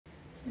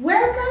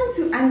Welcome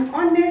to an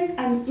honest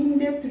and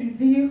in-depth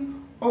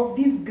review of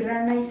these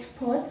granite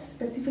pots,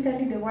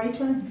 specifically the white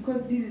ones,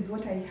 because this is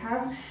what I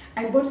have.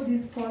 I bought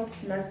these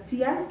pots last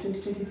year,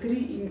 2023,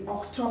 in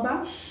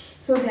October.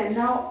 So they are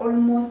now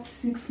almost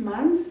 6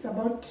 months,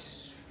 about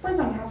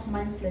 5.5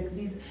 months like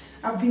this.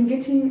 I've been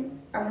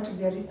getting a lot of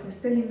their requests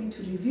telling me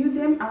to review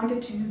them. I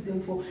wanted to use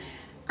them for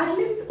at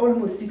least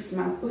almost 6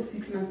 months or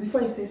 6 months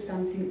before I say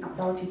something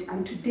about it.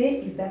 And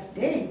today is that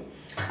day.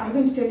 I'm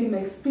going to tell you my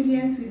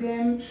experience with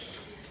them,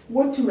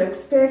 what to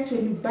expect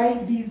when you buy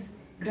these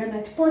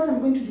granite pots.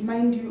 I'm going to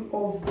remind you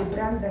of the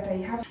brand that I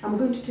have. I'm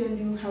going to tell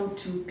you how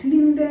to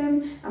clean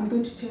them. I'm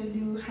going to tell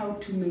you how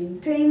to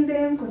maintain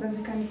them, because as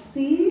you can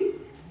see,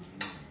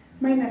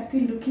 mine are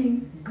still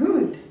looking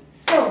good.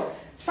 So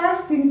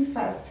first things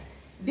first,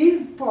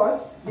 these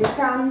pots, they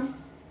come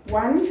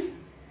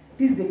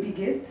this is the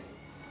biggest,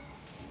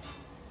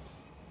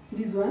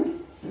 this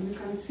one, as you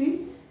can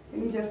see.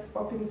 Let me just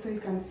open so you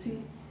can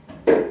see.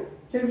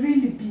 They're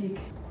really big.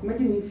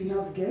 Imagine if you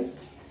have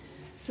guests.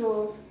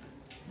 So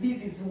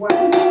this is one,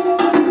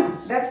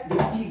 that's the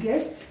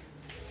biggest,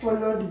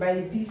 followed by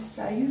this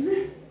size.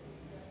 You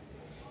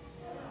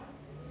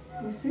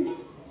see?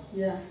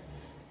 Yeah,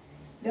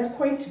 they're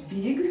quite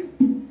big.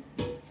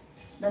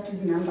 That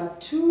is number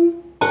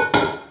 2.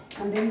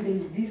 And then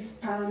there's this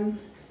pan.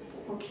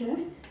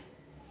 Okay,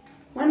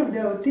 one of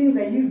the things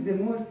I use the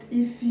most,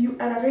 if you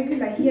are a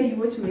regular here, you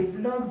watch my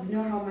vlogs, you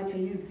know how much I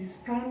use this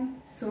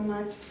pan, so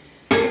much.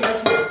 So that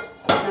is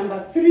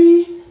number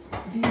 3.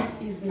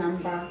 This is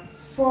number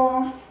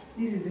 4.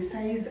 This is the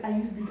size. I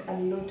use this a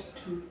lot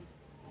too.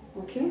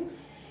 Okay,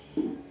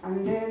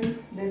 and then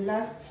the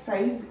last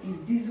size is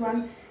this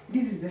one.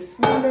 This is the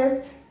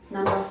smallest,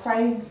 number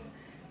 5.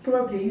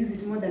 Probably I use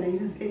it more than I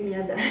use any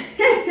other.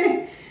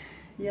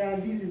 Yeah,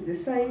 this is the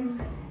size.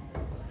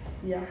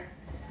 Yeah,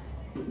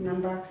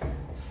 number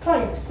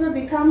 5. So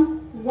they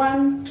come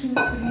 1, 2,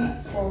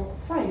 3, 4,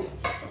 5,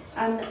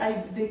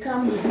 and they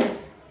come with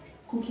this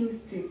cooking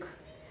stick,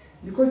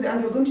 because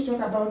we're going to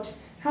talk about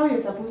how you're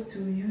supposed to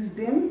use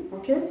them.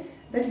 Okay,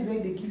 that is why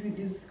they give you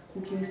this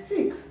cooking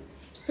stick,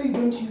 so you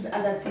don't use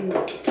other things.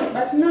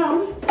 But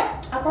now,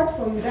 apart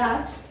from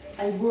that,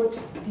 I bought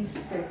this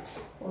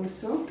set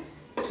also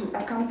to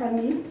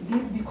accompany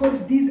this,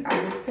 because these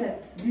are the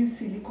sets, these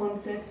silicone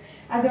sets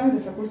are the ones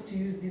you're supposed to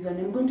use this one.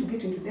 I'm going to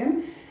get into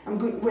them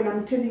when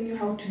I'm telling you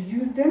how to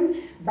use them,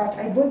 but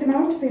I bought them. I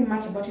won't say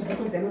much about it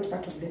because they're not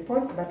part of the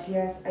pots, but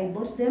yes, I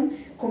bought them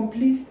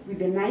complete with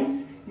the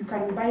knives. You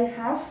can buy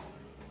half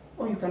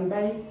or you can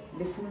buy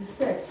the full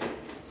set.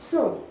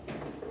 So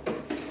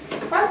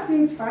first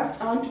things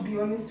first, I want to be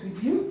honest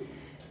with you.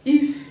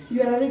 If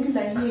you are a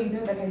regular here, you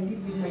know that I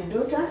live with my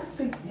daughter,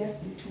 so it's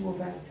just the 2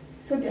 of us.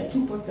 So there are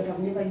 2 pots that I've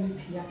never used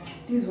here.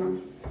 This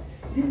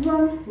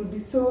one would be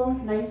so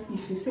nice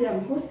if you say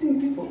I'm hosting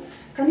people.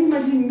 Can you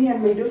imagine me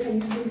and my daughter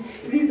using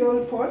this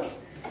old pot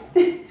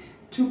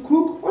to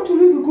cook? What will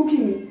we be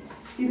cooking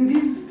in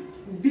this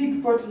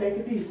big pot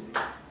like this?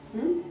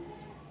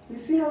 You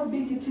see how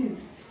big it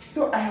is?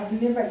 So I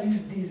have never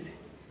used this.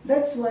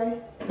 That's why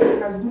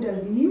it's as good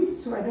as new.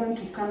 So I don't want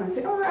to come and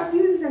say, oh, I've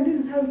used this and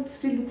this is how it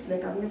still looks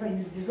like. I've never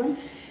used this one.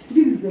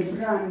 This is the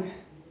brand.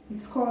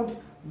 It's called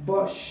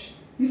Bosch.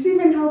 You see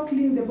even how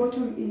clean the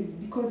bottom is,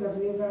 because I've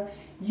never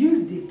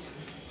used it.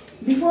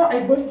 Before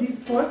I bought these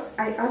pots,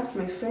 I asked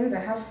my friends. I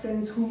have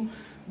friends who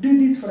do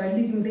this for a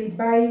living. They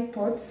buy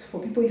pots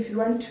for people if you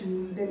want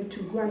them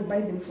to go and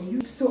buy them for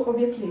you. So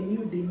obviously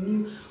they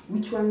knew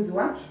which ones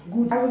were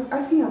good. I was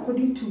asking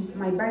according to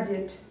my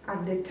budget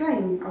at the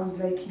time. I was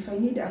like, if I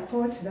need a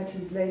pot that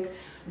is like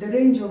the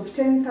range of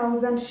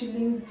 10,000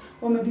 shillings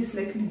or maybe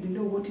slightly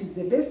below, what is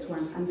the best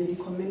one? And they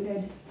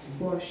recommended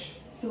Bosch.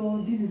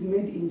 So this is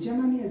made in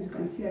Germany, as you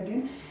can see.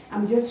 Again,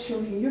 I'm just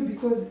showing you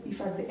because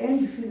if at the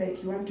end you feel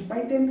like you want to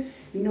buy them,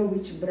 you know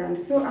which brand.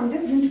 So I'm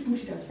just going to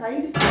put it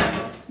aside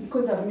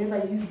because I've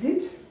never used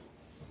it.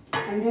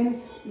 And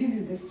then this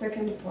is the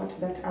second pot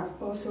that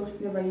I've also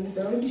never used.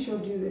 I already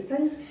showed you the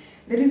size.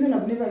 The reason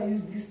I've never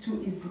used these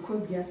 2 is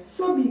because they are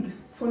so big.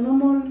 For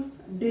normal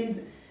days,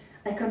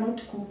 I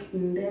cannot cook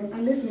in them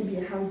unless maybe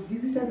I have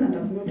visitors and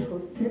I've not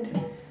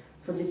hosted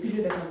for the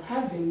period that I've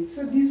had them.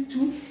 So these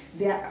 2,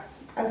 they are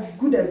as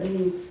good as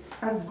new.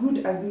 As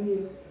good as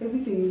new.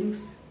 Everything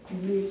looks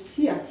new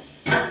here.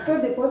 So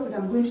the pots that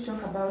I'm going to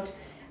talk about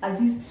are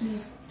these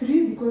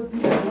 3 because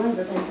these are the ones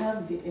that I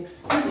have the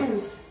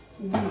experience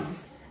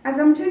with. As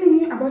I'm telling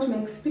you about my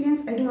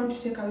experience, I don't want to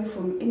take away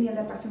from any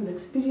other person's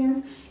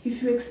experience.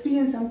 If you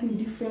experience something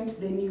different,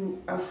 then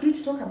you are free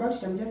to talk about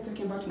it. I'm just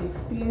talking about my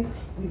experience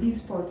with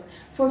these pots.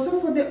 For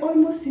the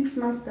almost 6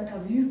 months that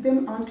I've used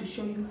them, I want to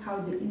show you how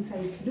the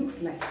inside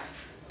looks like.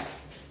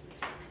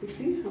 You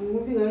see, I'm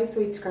moving away so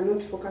it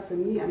cannot focus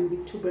on me and be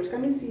too bright.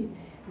 Can you see?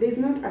 There's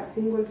not a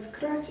single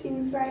scratch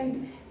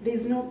inside.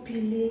 There's no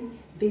peeling.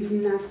 There's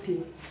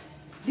nothing.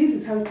 This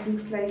is how it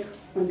looks like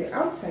on the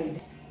outside.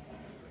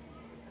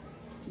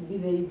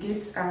 They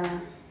get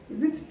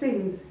is it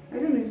stains? I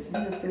don't know if these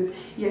are stains.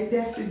 Yes,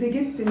 they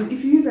get stains.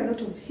 If you use a lot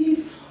of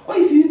heat or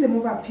if you use clean them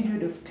over a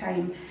period of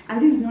time,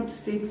 and this is not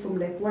stayed from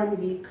like 1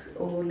 week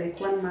or like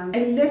 1 month.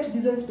 I left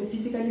this one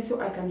specifically so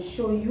I can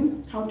show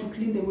you how to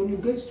clean them. When you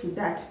get to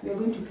that, we are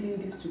going to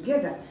clean this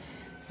together.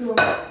 So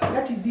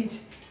that is it.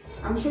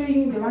 I'm showing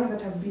you the ones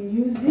that I've been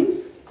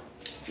using.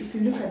 If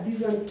you look at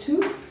this one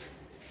too,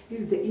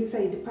 this is the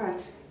inside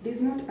part.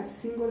 There's not a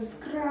single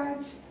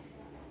scratch,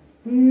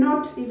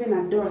 not even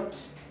a dot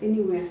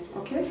anywhere.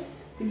 Okay,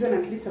 this one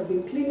at least I've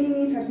been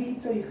cleaning it a bit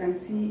so you can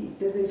see it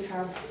doesn't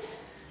have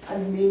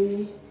as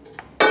many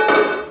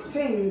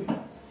stains.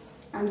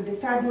 And the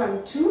third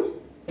one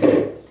too,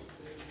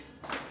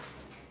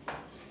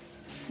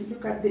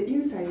 look at the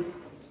inside,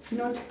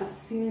 not a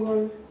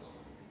single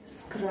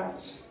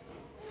scratch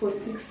for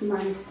 6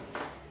 months,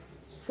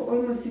 for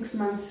almost 6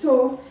 months.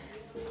 So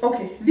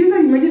okay, this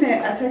one, imagine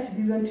I attached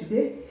this one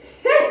today.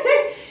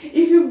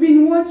 If you've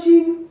been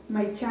watching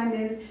my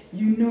channel,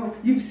 you know,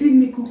 you've seen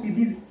me cook with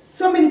this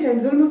so many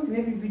times, almost in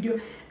every video,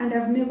 and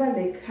I've never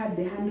like had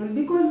the handle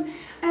because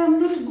I am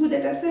not good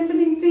at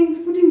assembling things.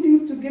 Putting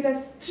things together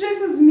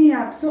stresses me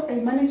up. So I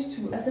managed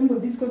to assemble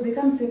this because they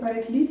come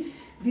separately.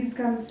 This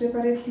comes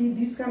separately,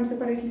 this comes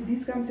separately,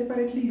 this comes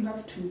separately. You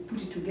have to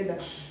put it together.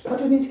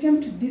 But when it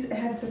came to this, I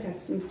had such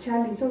a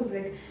challenge. So I was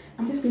like,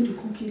 I'm just going to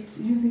cook it,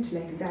 use it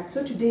like that.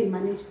 So today I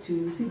managed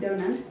to sit down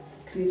and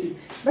create it.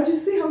 But you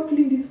see how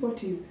clean this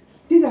pot is.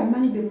 These are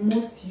among the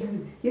most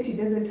used, yet it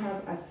doesn't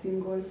have a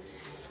single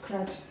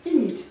scratch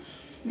in it.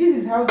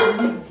 This is how the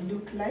lids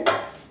look like.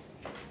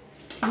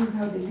 This is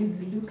how the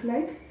lids look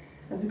like.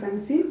 As you can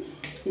see,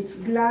 it's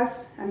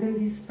glass, and then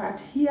this part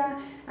here,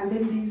 and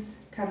then this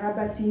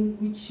rubber thing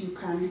which you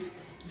can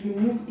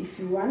remove if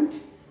you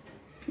want.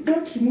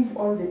 Don't remove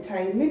all the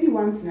time, maybe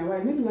once in a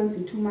while, maybe once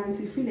in 2 months.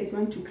 If you feel like you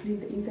want to clean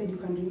the inside, you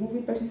can remove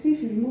it. But you see,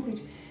 if you remove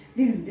it,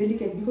 this is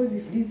delicate because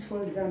if this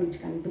falls down, it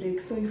can break.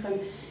 So you can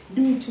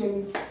do it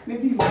when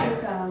maybe you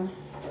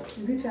take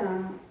is it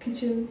a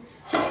kitchen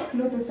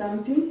cloth or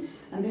something,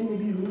 and then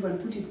maybe you remove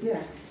and put it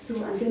there. So,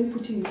 and then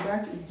putting it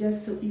back is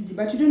just so easy.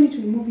 But you don't need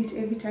to remove it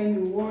every time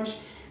you wash.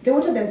 The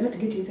water does not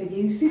get inside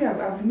here. You see that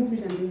I've removed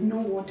it and there's no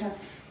water.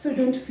 So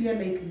don't fear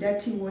like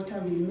dirty water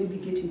will maybe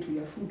get into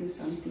your food or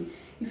something.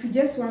 If you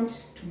just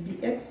want to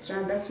be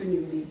extra, that's when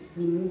you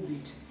will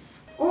remove it.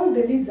 All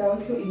the lids are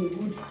also in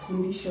good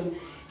condition.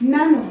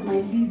 None of my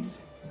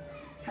lids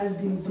has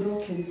been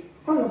broken.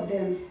 All of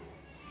them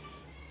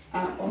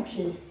are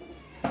okay.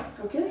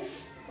 Okay?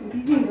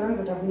 Including the ones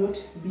that I've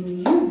not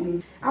been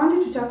using. I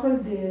wanted to tackle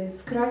the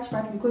scratch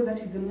part because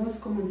that is the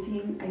most common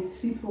thing I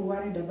see people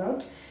worried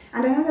about.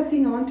 And another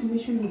thing I want to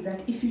mention is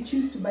that if you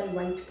choose to buy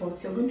white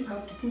pots, you're going to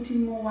have to put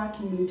in more work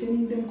in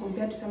maintaining them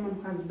compared to someone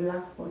who has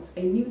black pots.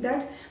 I knew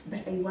that,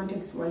 but I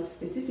wanted white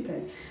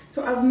specifically.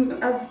 So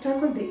I've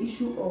tackled the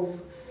issue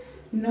of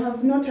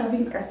not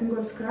having a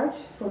single scratch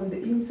from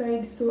the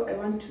inside, so I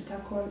want to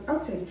tackle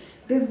outside.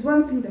 There's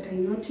one thing that I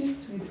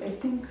noticed with, I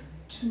think,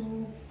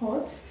 2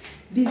 pots.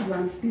 This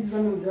is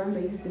one of the ones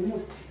I use the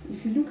most.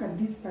 If you look at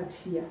this part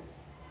here,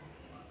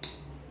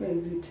 where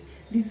is it?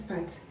 This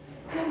part,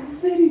 they're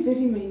very,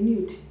 very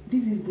minute.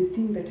 This is the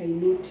thing that I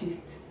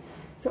noticed.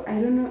 So I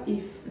don't know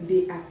if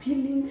they are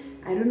peeling.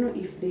 I don't know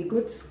if they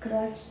got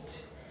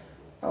scratched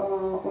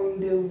on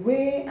the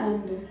way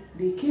and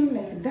they came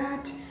like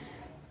that.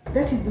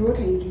 That is what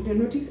I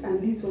noticed.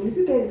 And this one, you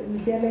see,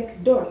 they're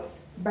like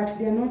dots, but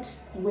they're not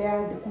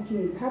where the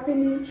cooking is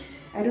happening.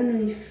 I don't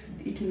know if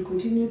it will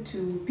continue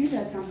to peel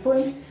at some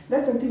point.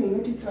 That's something I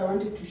noticed, so I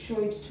wanted to show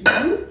it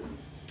to you.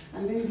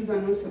 And then this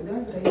one also, the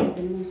ones that I use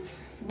the most,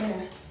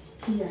 where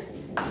here,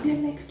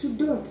 they're like 2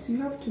 dots.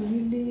 You have to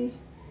really,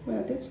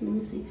 well, let me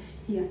see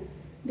here.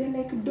 They're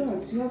like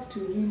dots. You have to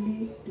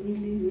really,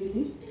 really,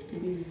 really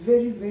be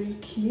very, very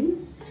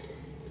keen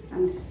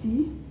and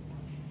see.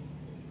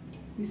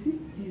 You see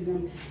this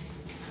one.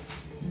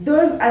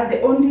 Those are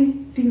the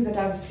only things that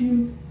I've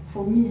seen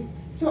for me.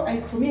 So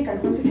for me, I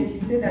can confidently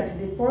say that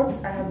the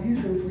pots, I have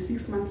used them for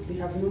 6 months, they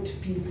have not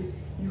peeled.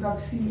 You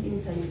have seen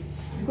inside,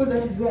 because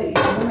that is where it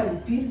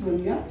normally peels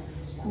when you are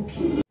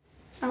cooking.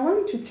 I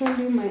want to tell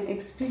you my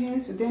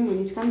experience with them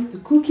when it comes to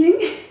cooking.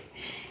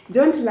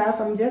 Don't laugh,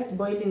 I'm just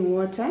boiling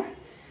water.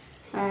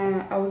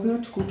 I was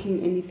not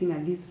cooking anything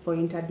at this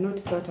point. I had not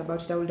thought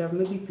about it. I would have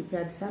maybe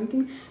prepared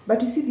something.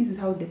 But you see, this is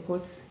how the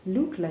pots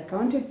look like. I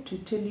wanted to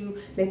tell you,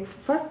 like,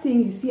 first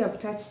thing you see I've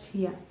touched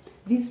here.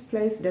 This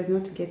place does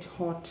not get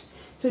hot.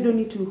 So you don't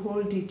need to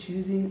hold it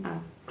using a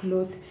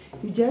cloth.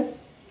 You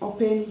just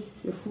open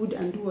your food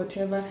and do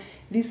whatever.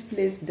 This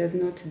place does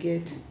not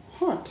get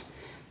hot.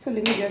 So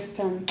let me just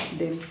turn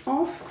them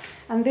off.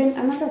 And then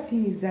another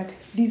thing is that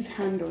this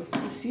handle,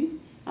 you see,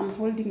 I'm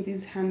holding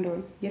this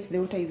handle, yet the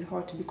water is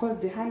hot because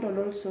the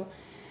handle also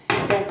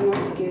does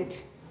not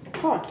get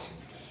hot.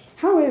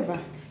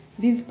 However,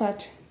 this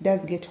part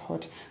does get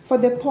hot. For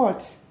the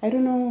pots, I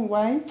don't know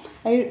why.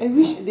 I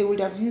wish they would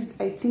have used,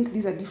 I think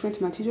these are different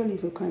material,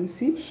 if you can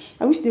see.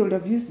 I wish they would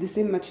have used the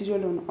same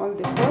material on all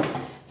the pots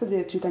so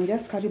that you can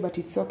just carry, but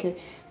it's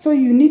okay. So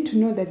you need to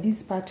know that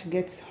this part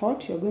gets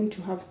hot. You're going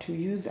to have to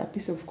use a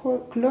piece of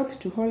cloth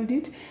to hold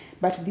it,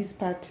 but this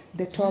part,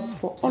 the top,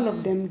 for all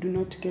of them do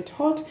not get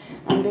hot.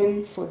 And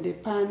then for the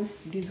pan,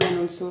 this one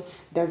also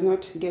does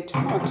not get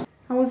hot.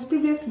 I was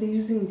previously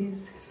using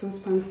these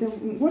saucepans.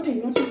 What I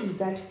noticed is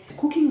that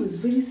cooking was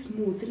very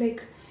smooth.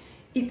 Like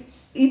it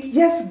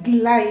just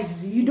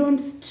glides. You don't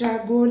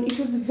struggle. It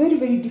was very,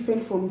 very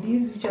different from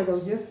these, which I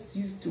was just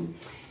used to.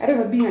 I don't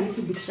know, being a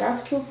little bit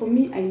rough. So for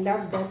me, I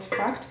love that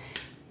fact.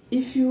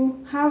 If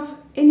you have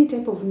any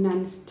type of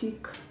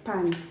non-stick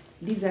pan,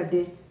 these are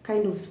the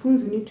kind of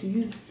spoons you need to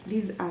use.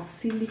 These are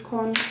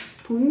silicone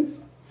spoons,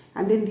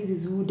 and then this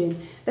is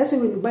wooden. That's why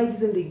when you buy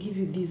this one, they give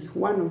you this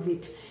one of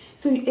it.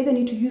 So you either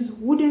need to use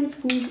wooden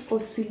spoons or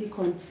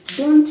silicone.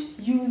 Don't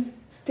use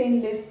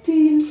stainless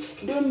steel.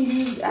 Don't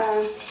use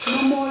a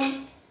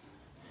normal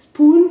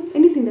spoon,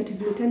 anything that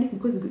is metallic,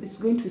 because it's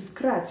going to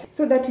scratch.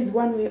 So that is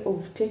one way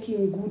of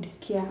taking good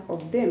care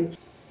of them.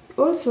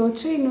 Also,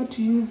 try not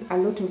to use a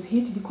lot of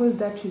heat, because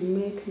that will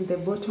make the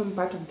bottom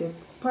part of the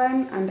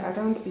pan and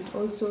around it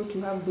also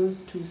to have those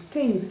two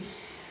stains.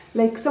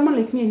 Like someone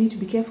like me, I need to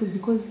be careful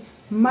because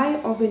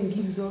my oven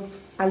gives off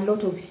a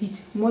lot of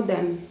heat, more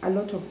than a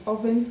lot of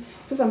ovens.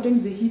 So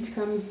sometimes the heat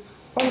comes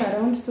all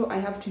around, so I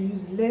have to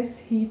use less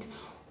heat,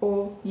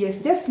 or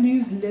yes, just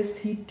use less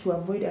heat to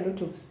avoid a lot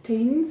of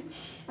stains.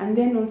 And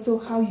then also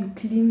how you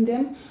clean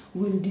them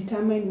will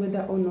determine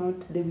whether or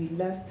not they will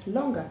last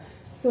longer.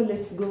 So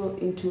let's go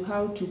into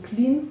how to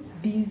clean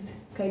these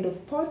kind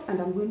of pots,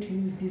 and I'm going to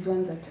use this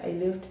one that I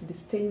left the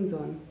stains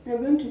on. We're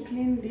going to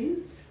clean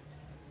this.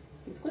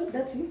 It's quite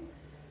dirty,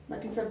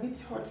 but it's a bit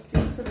hot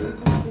still, so we'll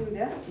put it in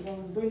there because I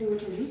was boiling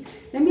water already.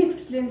 Let me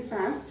explain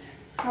first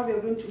how we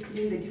are going to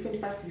clean the different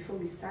parts before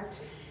we start.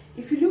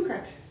 If you look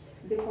at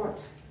the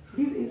pot,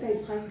 this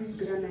inside part, this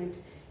granite,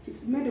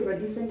 it's made of a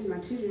different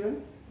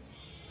material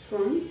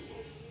from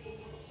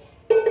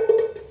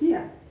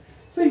here.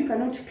 So you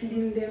cannot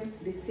clean them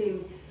the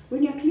same.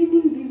 When you're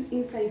cleaning this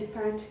inside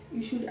part,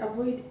 you should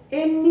avoid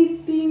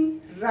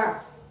anything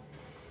rough.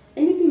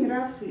 Anything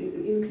rough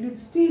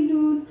includes steel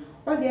wool,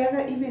 or the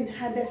other even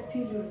harder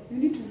steel wool. You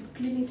need to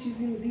clean it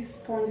using this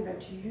sponge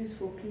that you use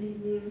for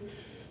cleaning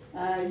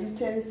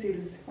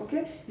utensils.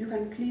 Okay, you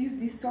can use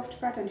this soft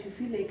part, and if you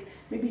feel like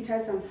maybe it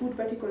has some food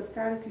particles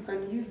stuck, you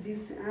can use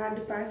this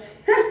hard part.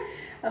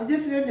 I've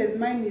just realized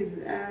mine is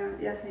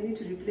yeah, I need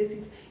to replace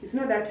it. It's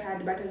not that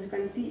hard, but as you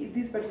can see,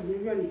 this part is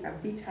usually a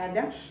bit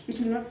harder. It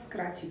will not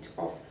scratch it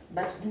off,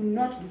 but do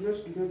not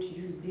use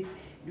this.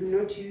 Do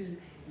not use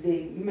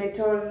the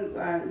metal,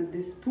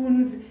 the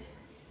spoons.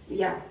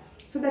 Yeah,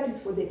 so that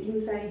is for the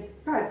inside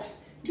part.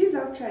 This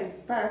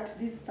outside part,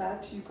 this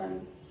part, you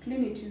can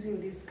clean it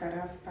using this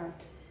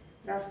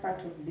rough part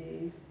of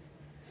the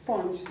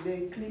sponge,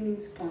 the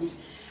cleaning sponge.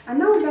 And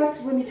now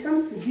that when it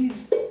comes to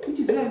this, which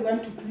is where we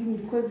want to clean,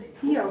 because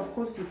here of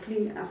course you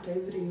clean after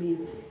every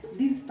meal.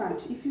 This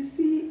part, if you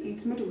see,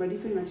 it's made of a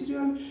different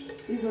material.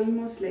 It's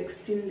almost like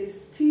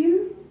stainless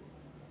steel,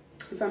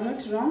 if I'm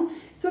not wrong.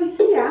 So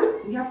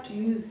here we have to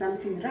use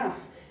something rough,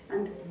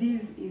 and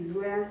this is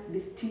where the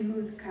steel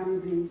wool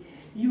comes in.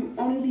 You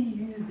only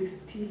use the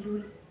steel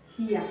wool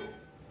here.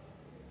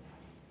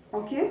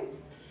 Okay,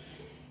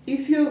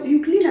 if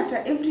you clean after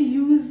every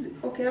use,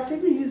 okay, after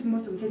every use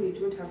most of the time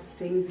you won't have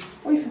stains.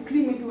 Or if you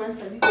clean maybe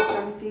once a week or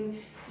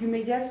something, you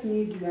may just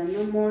need your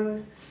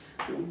normal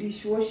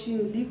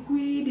dishwashing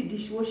liquid,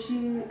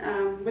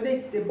 whether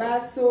it's the bar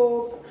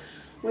soap,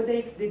 whether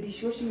it's the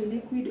dishwashing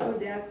liquid, or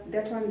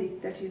that one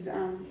that is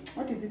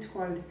what is it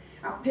called,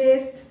 a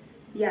paste.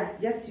 Yeah,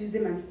 just use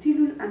them and steel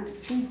wool, and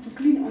to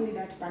clean only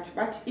that part.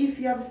 But if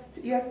you have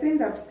your stains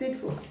have stayed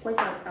for quite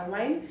a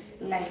while,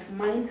 like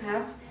mine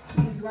have,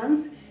 these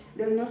ones,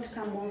 they will not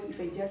come off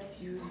if I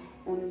just use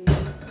only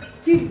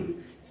steel wool.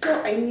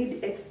 So I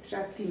need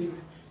extra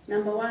things.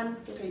 Number one,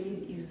 what I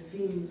need is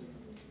Vim.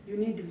 You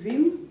need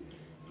Vim.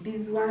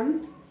 This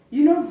one,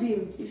 you know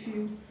Vim. If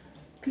you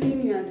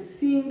clean your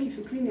sink, if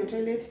you clean your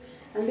toilet,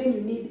 and then you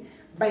need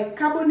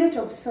bicarbonate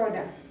of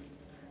soda.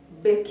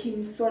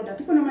 Baking soda.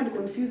 People normally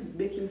confuse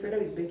baking soda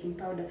with baking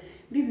powder.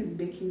 This is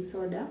baking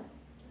soda.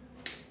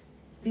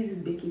 This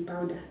is baking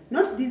powder.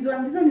 Not this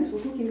one. This one is for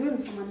cooking. This one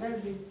is for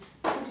mandazi.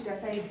 Put it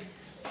aside.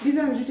 This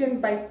one is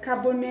written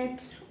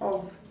bicarbonate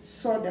of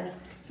soda.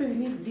 So you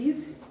need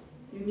this.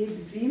 You need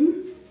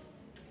Vim.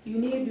 You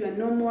need your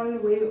normal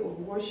way of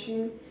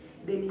washing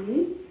the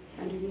nini.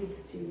 And you need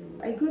steel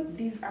wool. I got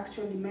this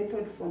actually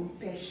method from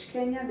Bosch,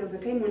 Kenya. There was a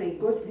time when I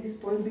got these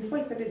sponges. Before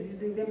I started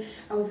using them,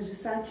 I was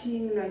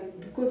researching, like,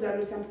 because I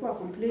know some people are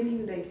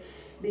complaining like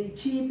they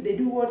cheap, they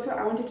do what, so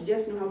I wanted to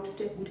just know how to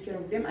take good care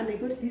of them. And I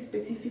got this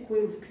specific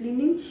way of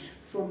cleaning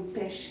from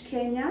Bosch,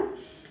 Kenya.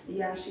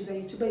 Yeah, she's a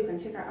YouTuber, you can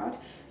check her out.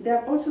 There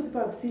are also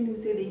people I've seen who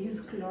say they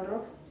use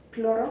Clorox,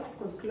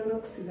 because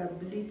Clorox is a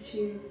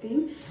bleaching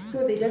thing.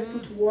 So they just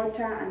put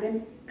water and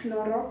then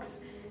Clorox,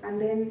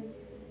 and then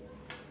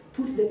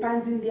put the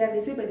pans in there.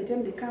 They say by the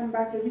time they come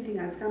back, everything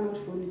has come out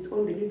on its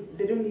own.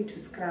 They don't need to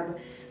scrub.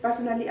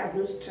 Personally, I've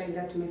not tried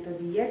that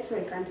method yet, so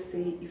I can't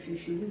say if you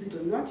should use it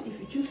or not. If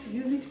you choose to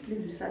use it,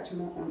 please research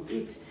more on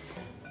it.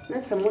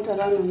 Let some water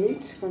run on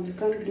it, because you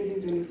can't do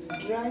this when it's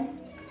dry.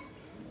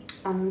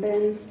 And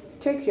then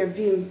take your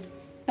vim.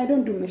 I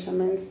don't do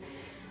measurements.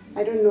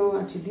 I don't know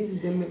actually this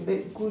is the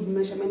good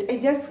measurement. I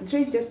just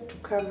try just to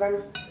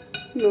cover,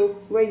 you know,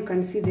 where you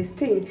can see the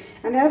stain.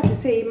 And I have to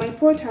say, my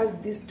pot has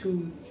this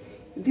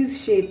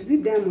shape. Is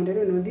it diamond? I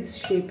don't know, this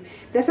shape.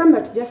 There's some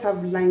that just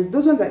have lines.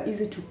 Those ones are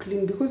easy to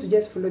clean because you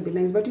just follow the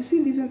lines. But you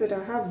see these ones that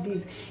I have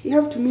these, it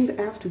have to mean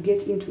I have to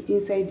get into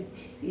inside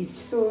each.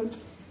 So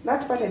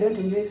that part I don't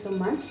enjoy so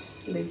much.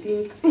 And I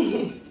think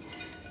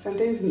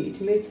sometimes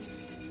it makes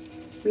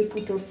me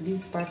put off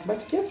this part.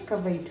 But just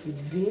cover it with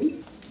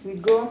vim. We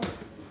go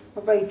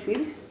over it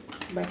with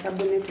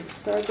bicarbonate of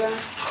soda.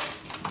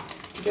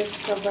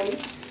 Just cover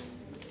it.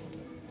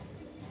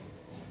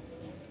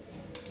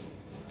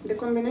 The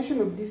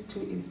combination of these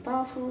two is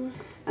powerful.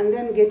 And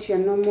then get your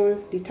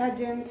normal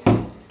detergent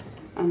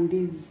and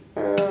these.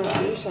 I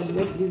wish I'd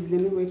wet these.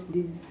 Let me wet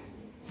these.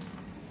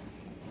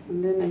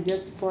 And then I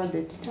just pour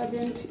the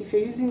detergent. If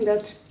you're using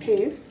that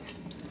paste,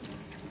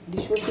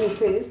 dishwashing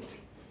paste,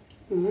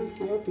 I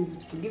hope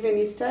you've given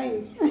it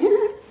time.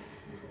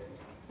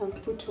 I'll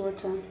put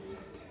water.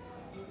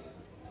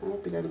 I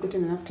hope it had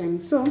gotten enough time.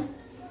 So,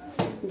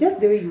 just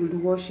the way you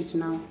would wash it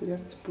now.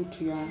 Just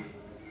put your,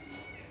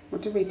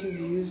 whatever it is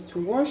you use to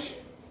wash,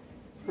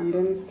 and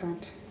then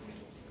start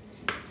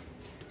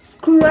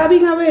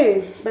scrubbing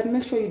away. But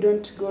make sure you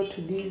don't go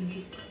to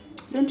these,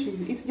 don't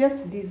use it. It's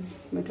just this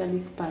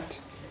metallic part.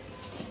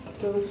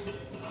 So,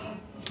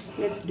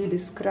 let's do the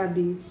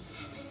scrubbing.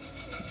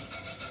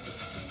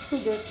 So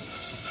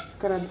just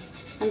scrub.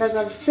 And as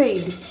I've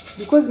said,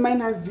 because mine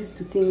has these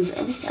two things,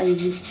 which I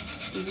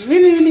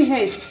really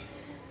hate,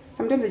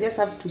 sometimes I just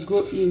have to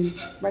go in.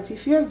 But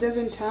if yours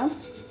doesn't have,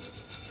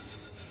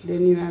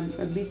 then you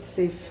are a bit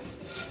safe.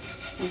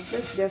 And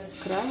let's just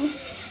scrub.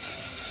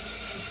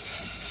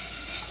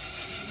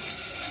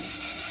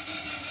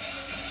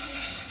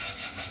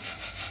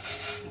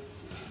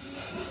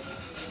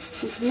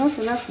 If not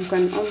enough, you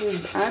can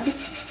always add.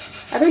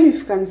 I don't know if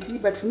you can see,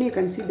 but for me, you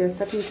can see they're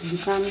starting to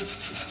become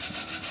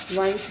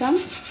whiter.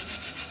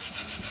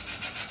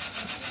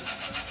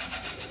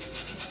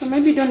 So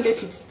maybe don't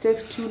let it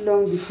take too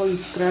long before you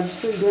scrub,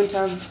 so you don't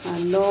have a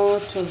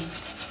lot of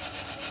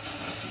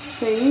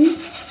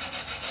stains.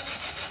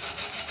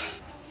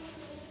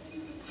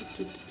 Put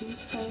it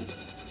inside.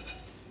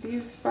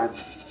 This part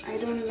I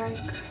don't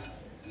like.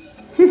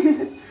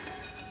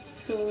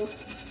 So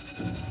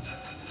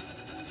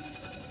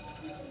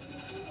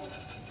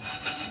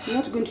I'm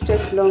not going to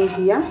take long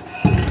here.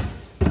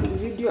 The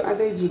video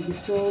otherwise will be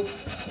so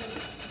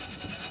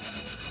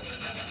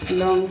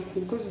long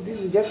because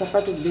this is just a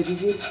part of the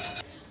review.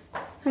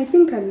 I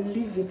think I'll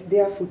leave it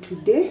there for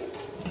today.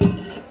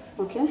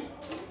 Okay,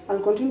 I'll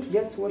continue to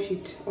just wash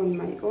it on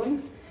my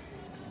own,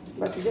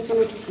 but I just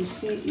wanted you to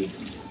see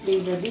if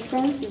there's a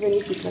difference, even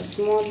if it's a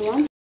small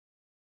one.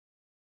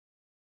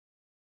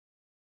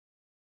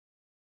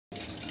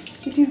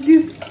 It is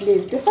this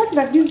place, the fact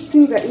that these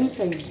things are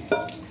inside,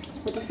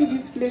 but you see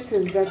these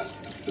places that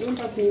don't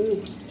have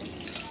any.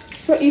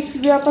 So if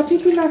your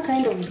particular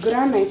kind of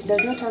granite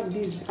does not have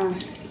these,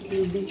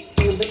 you'll be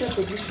in a better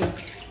position.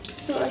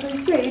 So as I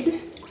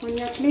said, when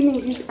you're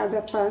cleaning these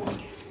other parts,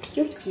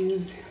 just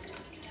use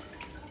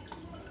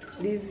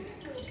these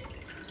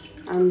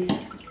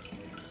and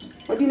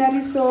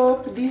ordinary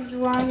soap, this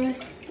one,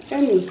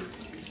 any,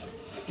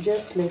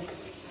 just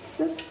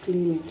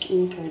clean it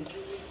inside.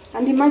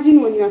 And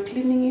imagine when you are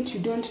cleaning it, you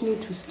don't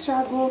need to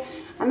struggle.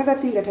 Another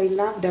thing that I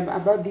loved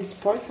about these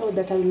pots, or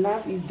that I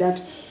love, is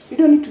that you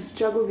don't need to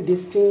struggle with the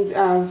stains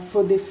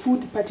for the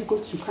food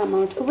particles to come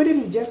out. Provided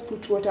you just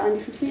put water, and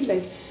if you feel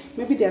like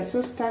maybe they are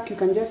so stuck, you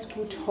can just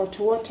put hot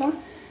water,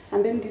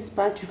 and then this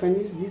part you can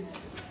use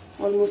this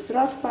almost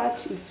rough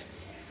part if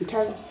it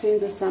has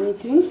stains or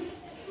something.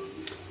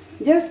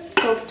 Just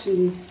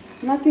softly,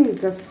 nothing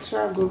is a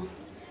struggle,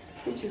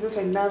 which is what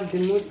I love the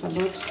most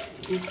about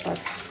these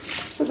parts.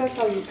 So that's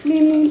how you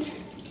clean it.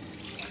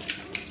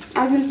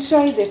 I will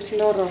try the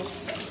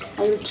Clorox.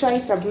 I will try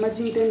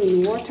submerging them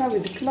in water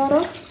with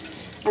Clorox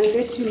and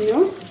let you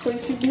know. So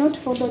if you've not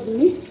followed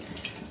me,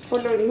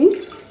 follow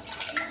me.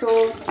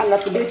 So I'll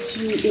update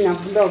you in a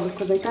vlog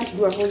because I can't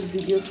do a whole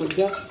video for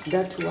just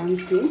that one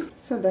thing.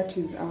 So that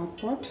is our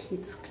pot.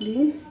 It's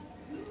clean.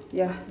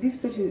 Yeah, this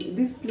place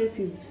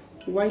is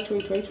white,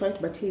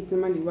 but here it's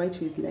normally white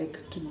with like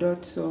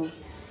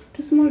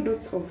two small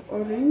dots of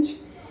orange.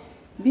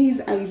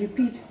 These, I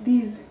repeat,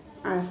 these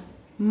are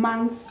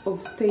months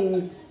of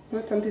stains,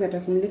 not something that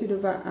accumulated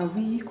over a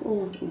week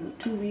or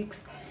 2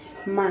 weeks.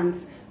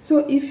 months.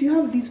 So if you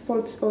have these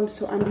pots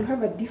also and you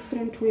have a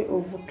different way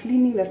of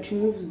cleaning that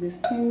removes the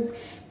stains,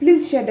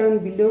 please share down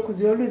below,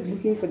 because we're always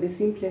looking for the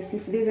simplest.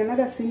 If there's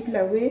another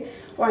simpler way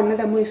or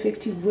another more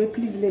effective way,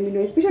 please let me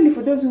know, especially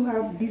for those who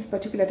have this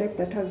particular type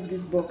that has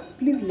this box.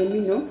 Please let me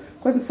know,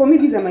 because for me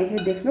these are my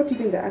headaches, not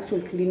even the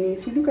actual cleaning.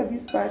 If you look at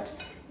this part,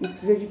 it's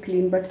very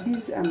clean, but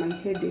these are my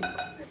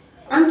headaches.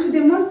 And to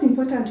the most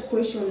important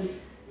question,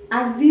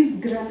 are these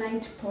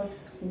granite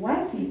pots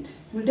worth it?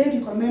 Would I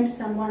recommend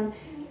someone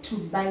to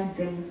buy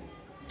them?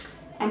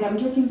 And I'm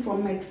talking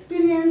from my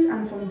experience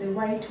and from the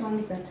white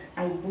ones that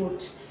I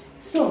bought.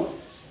 So,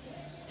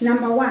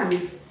 number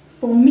one,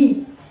 for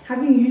me,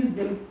 having used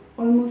them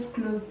almost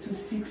close to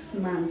 6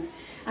 months,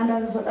 and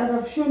as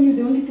I've shown you,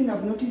 the only thing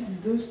I've noticed is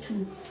those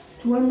two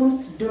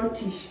almost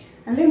dirtish.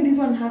 And then this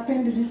one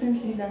happened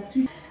recently last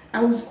week.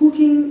 I was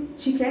cooking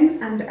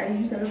chicken and I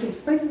used a lot of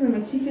spices on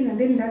my chicken, and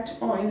then that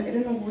oil, I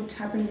don't know what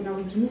happened when I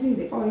was removing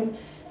the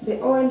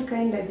oil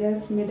kind of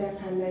just made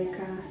like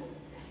a,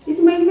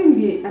 it might even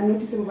be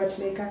unnoticeable, but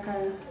like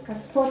a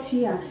spot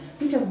here,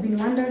 which I've been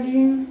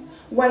wondering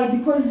why.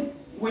 Because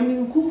when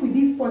you cook with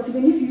these pots,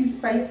 even if you use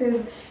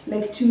spices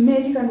like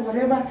turmeric and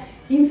whatever,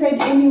 inside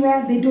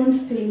anywhere, they don't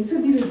stain. So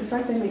this was the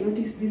first time I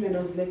noticed this and I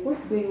was like,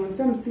 what's going on?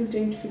 So I'm still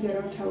trying to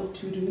figure out how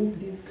to remove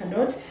this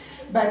cadot,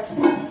 but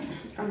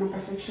I'm a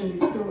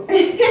perfectionist, so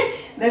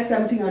that's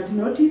something I'd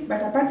noticed.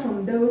 But apart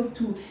from those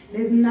two,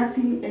 there's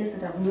nothing else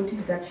that I've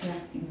noticed that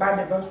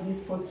bad about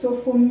these pots. So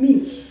for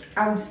me,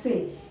 I would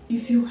say,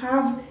 if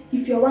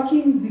you're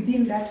working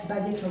within that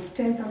budget of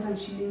 10,000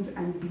 shillings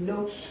and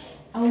below,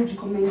 I would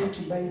recommend you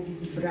to buy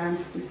this brand,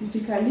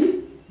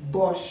 specifically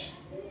Bosch.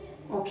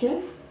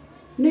 Okay?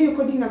 No, you're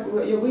going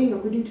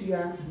according to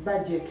your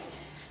budget.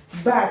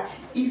 But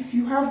if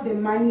you have the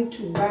money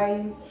to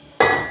buy,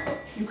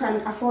 you can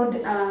afford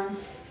a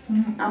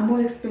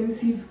more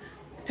expensive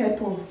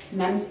type of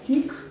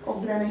non-stick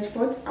or granite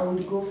pots, I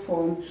would go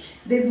for.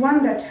 There's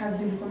one that has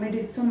been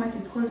recommended so much,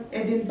 it's called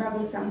Edinburgh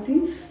or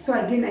something. So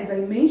again, as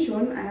I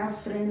mentioned, I have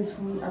friends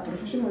who are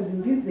professionals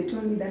in this. They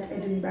told me that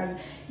Edinburgh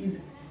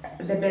is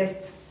the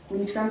best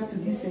when it comes to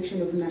this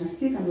section of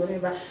non-stick and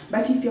whatever.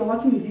 But if you're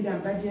working within a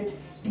budget,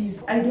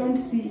 these, I don't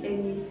see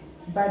any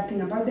bad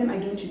thing about them. I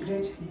don't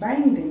regret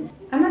buying them.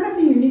 Another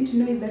thing you need to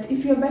know is that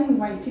if you're buying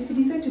white, if you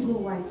decide to go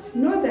white,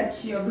 know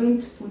that you're going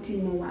to put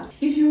in more work.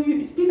 If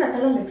you pick a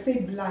color like say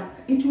black,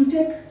 it will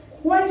take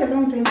quite a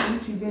long time for you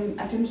to even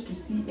attempt to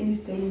see any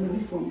stain,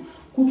 maybe from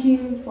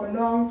cooking for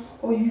long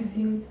or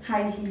using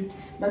high heat.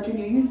 But when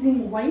you're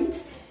using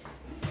white,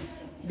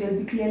 they'll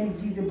be clearly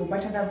visible.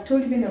 But as I've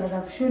told you, and as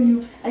I've shown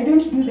you, I don't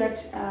do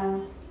that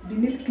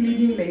beneath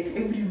cleaning like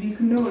every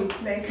week. No,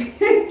 it's like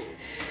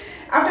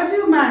after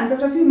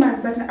a few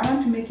months, but I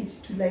want to make it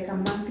to like a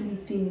monthly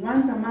thing.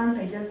 Once a month,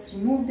 I just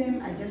remove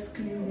them, I just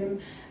clean them,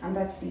 and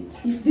that's it.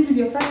 If this is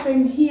your first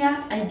time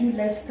here, I do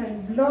lifestyle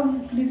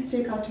vlogs. Please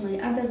check out my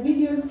other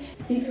videos.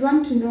 If you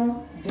want to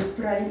know the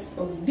price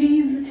of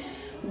these,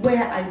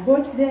 where I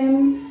bought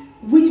them,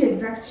 which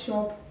exact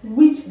shop,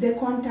 which the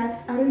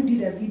contacts, I already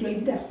did a video, I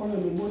did a haul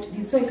when I bought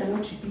this, so I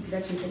cannot repeat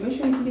that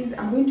information. Please,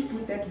 I'm going to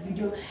put that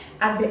video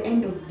at the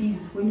end of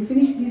this. When you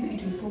finish this,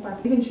 it will pop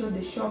up. Even show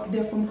the shop.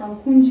 They're from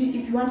Kankunji.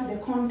 If you want the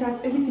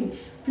contacts, everything,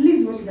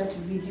 please watch that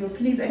video.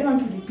 Please, I don't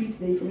want to repeat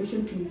the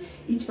information to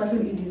each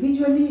person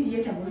individually,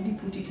 yet I've already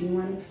put it in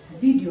one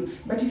video.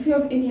 But if you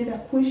have any other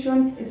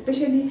question,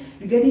 especially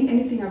regarding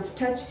anything I've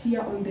touched here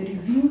on the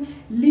review,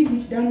 leave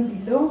it down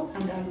below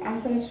and I'll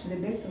answer it to the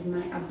best of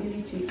my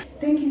ability.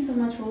 Thank you so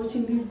much for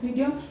watching this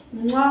video.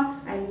 Mwah!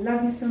 I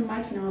love you so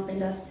much.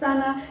 Nawapenda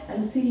sana,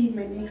 and see you in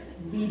my next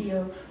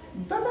video.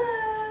 Bye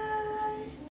bye.